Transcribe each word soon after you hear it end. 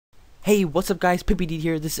Hey, what's up guys, Ep.32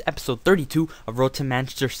 here. This is episode 32 of Road to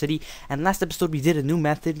Manchester City. And last episode we did a new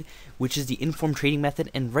method, which is the informed trading method.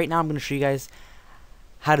 And right now I'm going to show you guys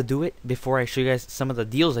how to do it before I show you guys some of the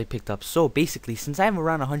deals I picked up. So basically, since I have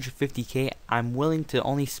around 150k, I'm willing to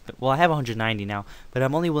only well, I have 190 now, but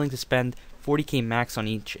I'm only willing to spend 40k max on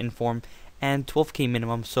each inform and 12k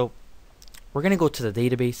minimum. So we're going to go to the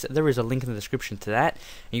database. There is a link in the description to that.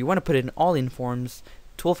 And you want to put in all informs,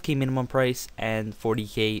 12k minimum price and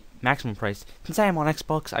 40k maximum price. Since I am on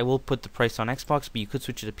Xbox, I will put the price on Xbox, but you could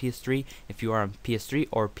switch it to PS3 if you are on PS3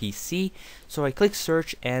 or PC. So I click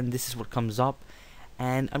search and this is what comes up.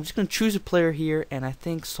 And I'm just going to choose a player here, and I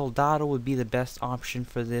think Soldado would be the best option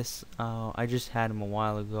for this. I just had him a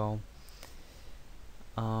while ago.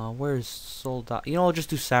 Where is Soldado? You know, I'll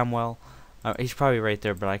just do Samuel. He's probably right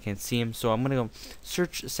there, but I can't see him. So I'm going to go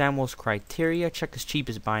search Samuel's criteria, check his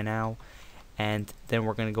cheapest buy now, and then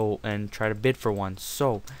we're going to go and try to bid for one.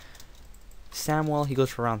 So Samuel, he goes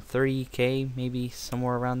for around 30k, maybe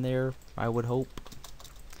somewhere around there, I would hope.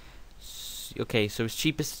 Okay, so his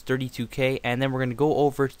cheapest is 32k, and then we're going to go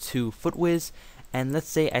over to FootWiz, and let's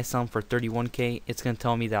say I sell him for 31k. It's going to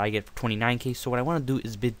tell me that I get for 29k. So what I want to do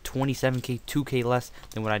is bid 27k, 2k less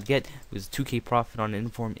than what I'd get, because 2k profit on an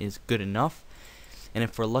inform is good enough. And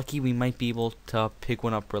if we're lucky, we might be able to pick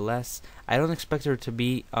one up for less. I don't expect there to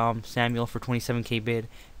be Samuel for 27k bid,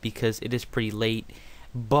 because it is pretty late,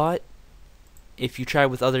 but if you try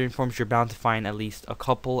with other informs, you're bound to find at least a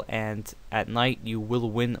couple, and at night you will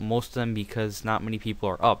win most of them because not many people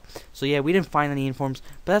are up. So yeah, we didn't find any informs,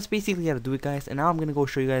 but that's basically how to do it, guys. And now I'm gonna go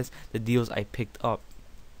show you guys the deals I picked up.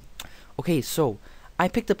 Okay, so I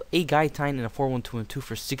picked up a Gaetan in a 4-1-2-2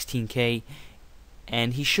 for 16k,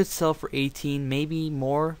 and he should sell for 18, maybe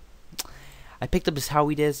more. I picked up this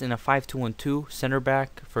Howides in a 5-2-1-2 center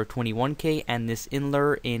back for 21k, and this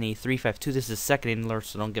Inler in a 3-5-2. This is the second Inler,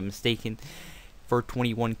 so don't get mistaken, for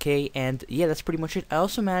 21k. And yeah, that's pretty much it. I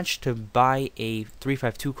also managed to buy a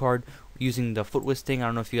 3-5-2 card using the FootWiz thing. I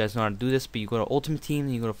don't know if you guys know how to do this, but you go to Ultimate Team,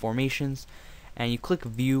 and you go to Formations, and you click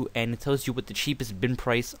View, and it tells you what the cheapest bin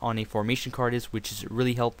price on a formation card is, which is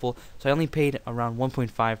really helpful. So I only paid around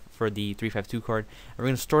 1.5 for the 3-5-2 card, and we're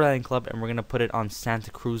going to store that in Club, and we're going to put it on Santa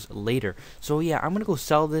Cruz later. So yeah, I'm going to go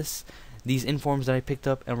sell these informs that I picked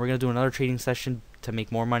up, and we're going to do another trading session to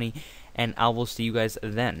make more money, and I will see you guys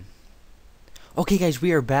then. Okay guys,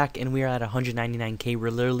 we are back, and we are at 199k. We're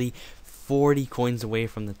literally 40 coins away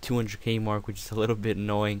from the 200k mark, which is a little bit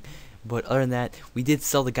annoying. But other than that, we did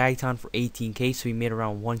sell the Gaetan for 18k, so we made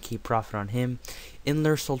around 1k profit on him.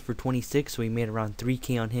 Inler sold for 26, so we made around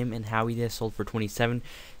 3k on him. And Howides sold for 27,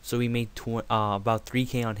 so we made about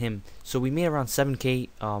 3k on him. So we made around 7k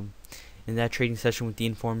in that trading session with the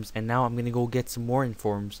informs. And now I'm going to go get some more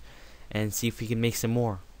informs and see if we can make some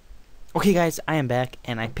more. Okay guys, I am back,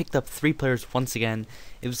 and I picked up 3 players once again.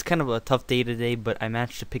 It was kind of a tough day today, but I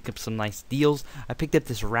managed to pick up some nice deals. I picked up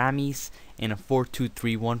this Ramis in a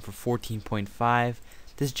 4-2-3-1 for 14.5,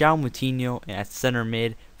 this João Moutinho at center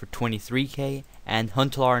mid for 23k, and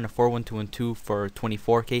Huntelaar in a 4-1-2-2 for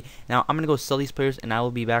 24k. Now I'm going to go sell these players, and I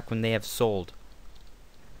will be back when they have sold.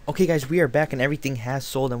 Okay guys, we are back, and everything has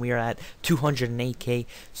sold, and we are at 208k.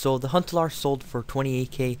 So the Huntelaar sold for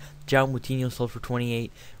 28k, João Moutinho sold for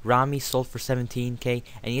 28, Rami sold for 17k,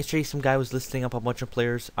 and yesterday some guy was listing up a bunch of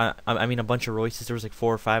players, I mean a bunch of Royces. There was like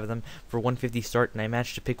 4 or 5 of them for 150 start, and I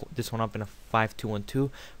managed to pick this one up in a 5-2-1-2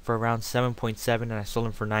 for around 7.7, and I sold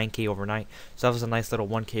him for 9k overnight. So that was a nice little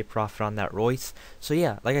 1k profit on that Royce. So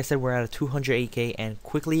yeah, like I said, we're at a 208k, and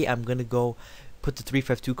quickly I'm gonna go put the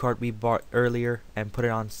 3-5-2 card we bought earlier and put it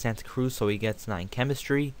on Santa Cruz so he gets 9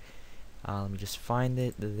 chemistry. Let me just find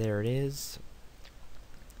it. There it is.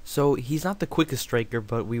 So he's not the quickest striker,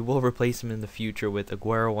 but we will replace him in the future with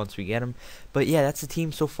Aguero once we get him. But yeah, that's the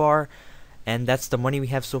team so far, and that's the money we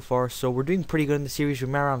have so far. So we're doing pretty good in the series. We're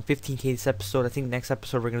around 15k this episode. I think next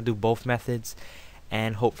episode we're going to do both methods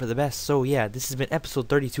and hope for the best. So yeah, this has been episode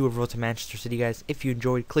 32 of Road to Manchester City, guys. If you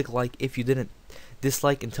enjoyed, click like. If you didn't,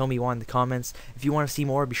 dislike and tell me why in the comments. If you want to see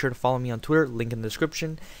more, be sure to follow me on Twitter, link in the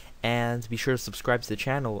description, and be sure to subscribe to the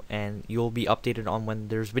channel, and you'll be updated on when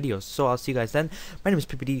there's videos. So I'll see you guys then. My name is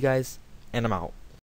Ep.32, guys, and I'm out.